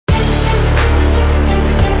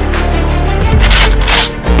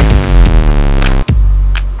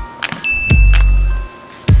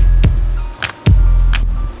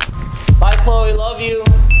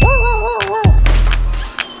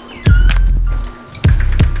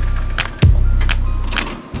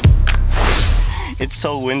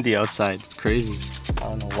so windy outside. It's crazy. I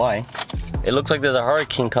don't know why. It looks like there's a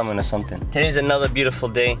hurricane coming or something. Today's another beautiful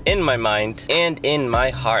day in my mind and in my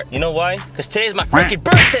heart. You know why? Because today's my freaking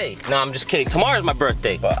birthday. No, I'm just kidding. Tomorrow's my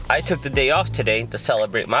birthday. But I took the day off today to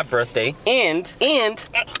celebrate my birthday. And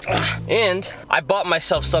I bought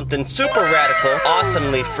myself something super radical,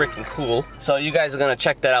 awesomely freaking cool. So you guys are gonna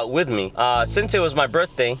check that out with me. Since it was my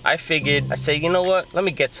birthday, I figured, I say, you know what? Let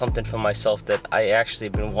me get something for myself that I actually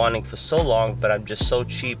been wanting for so long, but I'm just so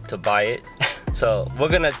cheap to buy it. So we're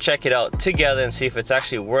gonna check it out together and see if it's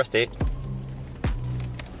actually worth it.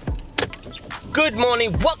 Good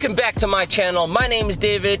morning, welcome back to my channel. My name is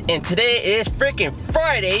David and today is freaking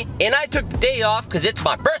Friday and I took the day off because it's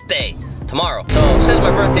my birthday tomorrow. So since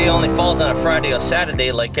my birthday only falls on a Friday or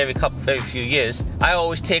Saturday, like every few years, I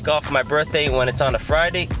always take off my birthday when it's on a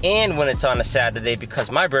Friday and when it's on a Saturday because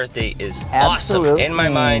my birthday is awesome in my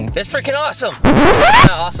mind. It's freaking awesome. It's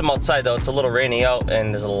not awesome outside though. It's a little rainy out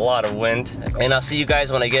and there's a lot of wind. And I'll see you guys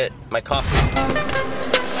when I get my coffee.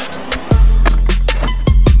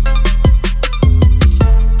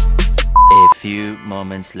 A few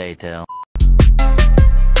moments later.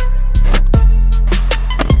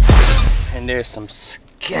 And there's some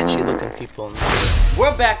sketchy looking people in there.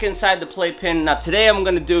 We're back inside the playpen. Now today I'm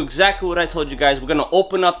gonna do exactly what I told you guys. We're gonna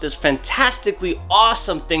open up this fantastically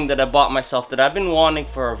awesome thing that I bought myself that I've been wanting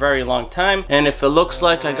for a very long time. And if it looks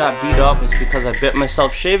like I got beat up, it's because I bit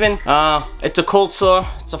myself shaving. It's a cold sore.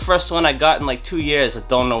 It's the first one I got in like 2 years. I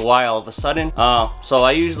don't know why all of a sudden. So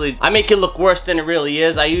I make it look worse than it really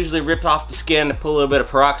is. I usually rip off the skin and put a little bit of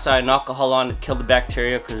peroxide and alcohol on to kill the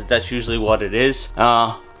bacteria because that's usually what it is.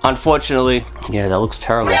 Unfortunately, yeah, that looks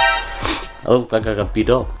terrible. I look like I got beat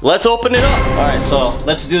up. Let's open it up. All right, so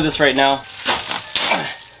let's do this right now.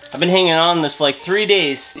 I've been hanging on this for like 3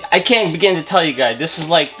 days. I can't begin to tell you guys. This is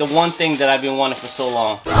like the one thing that I've been wanting for so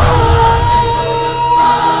long.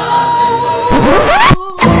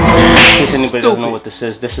 In case anybody doesn't know what this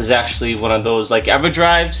is actually one of those like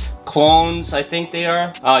EverDrives, clones, I think they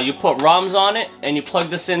are. You put ROMs on it and you plug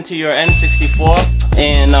this into your N64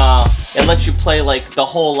 and it lets you play like the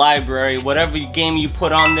whole library. Whatever game you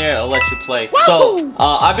put on there, it'll let you play. So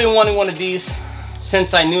I've been wanting one of these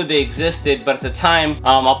since I knew they existed, but at the time,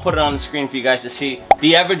 I'll put it on the screen for you guys to see.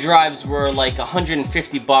 The EverDrives were like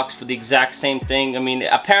 150 bucks for the exact same thing. I mean,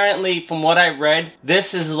 apparently from what I read,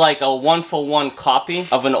 this is like a 1-for-1 copy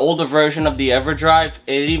of an older version of the EverDrive.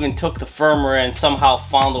 It even took the firmware and somehow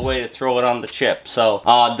found a way to throw it on the chip. So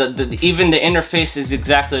even the interface is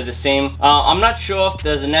exactly the same. I'm not sure if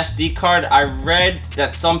there's an SD card. I read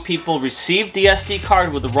that some people received the SD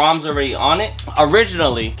card with the ROMs already on it.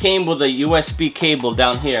 Originally came with a USB cable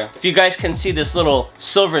down here. If you guys can see this little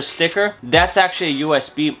silver sticker, that's actually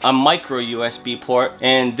a micro USB port,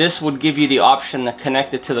 and this would give you the option to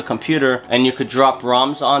connect it to the computer and you could drop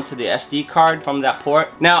ROMs onto the SD card from that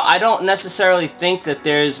port. Now I don't necessarily think that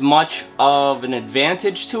there's much of an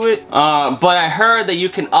advantage to it, but I heard that you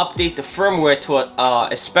can update the firmware to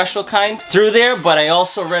a special kind through there, but I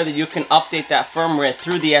also read that you can update that firmware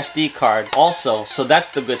through the SD card also, so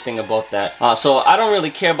that's the good thing about that. So I don't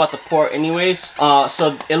really care about the port anyways.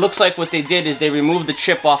 So it looks like what they did is they removed the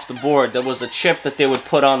chip off the board. There was a chip that they would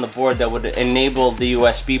put on the board that would enable the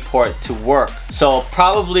USB port to work. So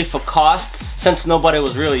probably for costs, since nobody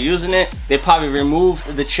was really using it, they probably removed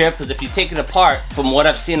the chip, because if you take it apart, from what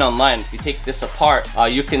I've seen online, if you take this apart,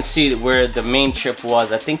 you can see where the main chip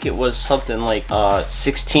was. I think it was something like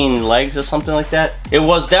 16 legs or something like that. It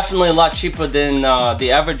was definitely a lot cheaper than the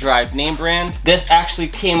EverDrive name brand. This actually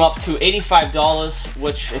came up to $85,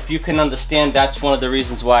 which if you can understand, that's one of the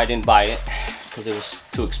reasons why I didn't buy it, because it was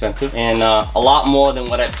too expensive and a lot more than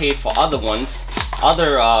what I paid for other ones,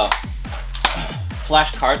 other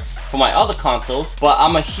flash cards for my other consoles. But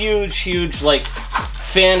I'm a huge like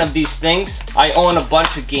fan of these things. I own a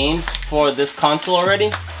bunch of games for this console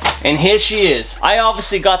already. And here she is. I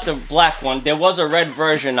obviously got the black one. There was a red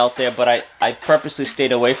version out there, but I purposely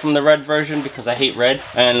stayed away from the red version because I hate red.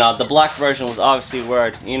 And the black version was obviously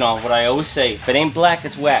word. You know what I always say, if it ain't black,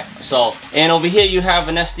 it's whack. So, and over here you have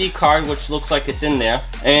an SD card, which looks like it's in there.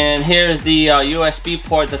 And here's the USB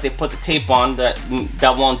port that they put the tape on that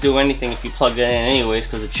won't do anything if you plug it in anyways,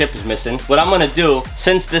 because the chip is missing. What I'm gonna do,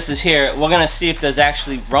 since this is here, we're gonna see if there's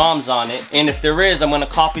actually ROMs on it. And if there is, I'm gonna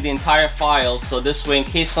copy the entire file, so this way in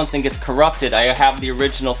case something gets corrupted, I have the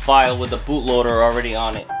original file with the bootloader already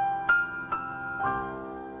on it.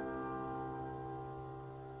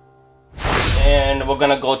 And we're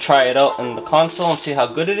gonna go try it out in the console and see how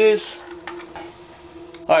good it is.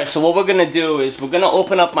 Alright, so what we're gonna do is we're gonna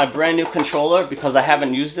open up my brand new controller because I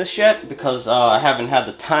haven't used this yet because I haven't had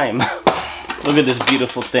the time. Look at this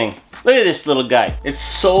beautiful thing. Look at this little guy. It's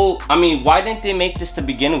so, I mean, why didn't they make this to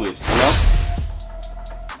begin with, you know?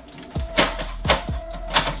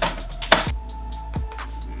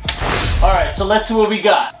 All right, so let's see what we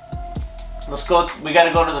got. Let's go, we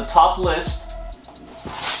gotta go to the top list.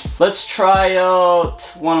 Let's try out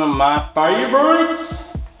one of my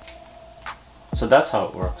favorites. So that's how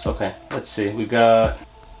it works, okay. Let's see, we got,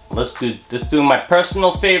 let's do my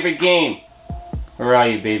personal favorite game. Where are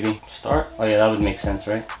you, baby? Start? Oh yeah, that would make sense,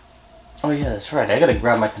 right? Oh yeah, that's right. I gotta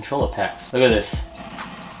grab my controller packs. Look at this.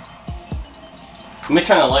 Let me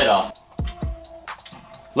turn the light off.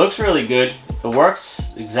 Looks really good. It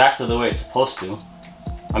works exactly the way it's supposed to.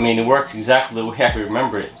 I mean, it works exactly the way I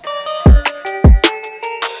remember it.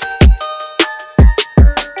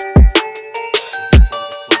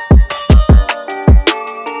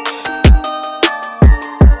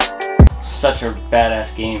 Such a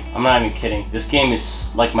badass game. I'm not even kidding. This game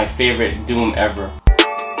is like my favorite Doom ever.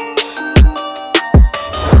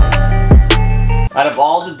 Out of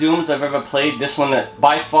all the Dooms I've ever played, this one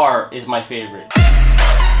by far is my favorite.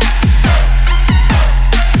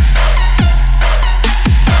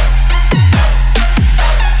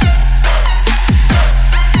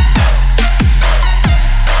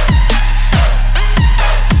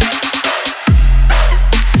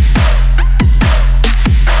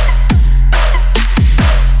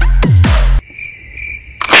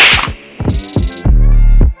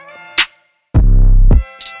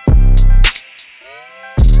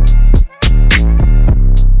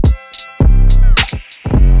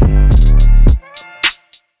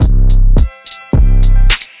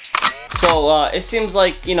 So it seems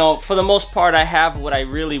like, you know, for the most part I have what I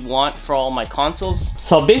really want for all my consoles.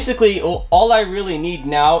 So basically all I really need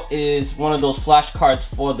now is one of those flash cards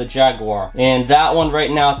for the Jaguar. And that one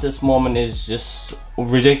right now at this moment is just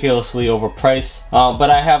ridiculously overpriced. But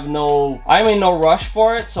I'm in no rush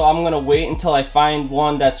for it, so I'm gonna wait until I find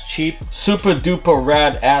one that's cheap. Super duper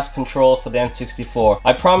rad ass controller for the N64.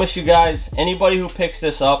 I promise you guys, anybody who picks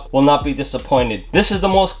this up will not be disappointed. This is the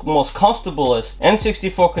most comfortablest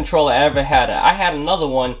N64 controller I ever had. I had another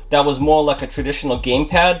one that was more like a traditional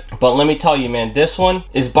gamepad, but let me tell you, man, this one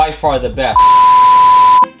is by far the best.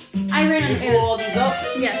 I ran out of air. Pull all these up?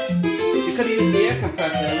 Yes. You could have used the air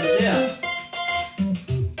compressor. It was there.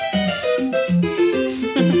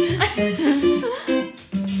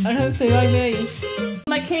 I don't say my name.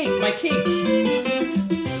 My cake, my cake.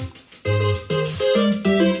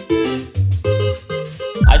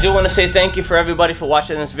 I do want to say thank you for everybody for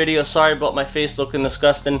watching this video. Sorry about my face looking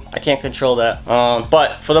disgusting. I can't control that.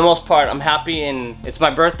 But for the most part, I'm happy, and it's my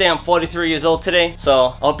birthday. I'm 43 years old today. So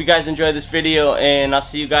I hope you guys enjoyed this video, and I'll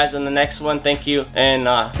see you guys in the next one. Thank you, and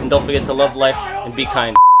don't forget to love life and be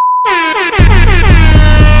kind.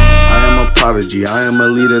 I am a prodigy, I am a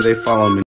leader, they follow me.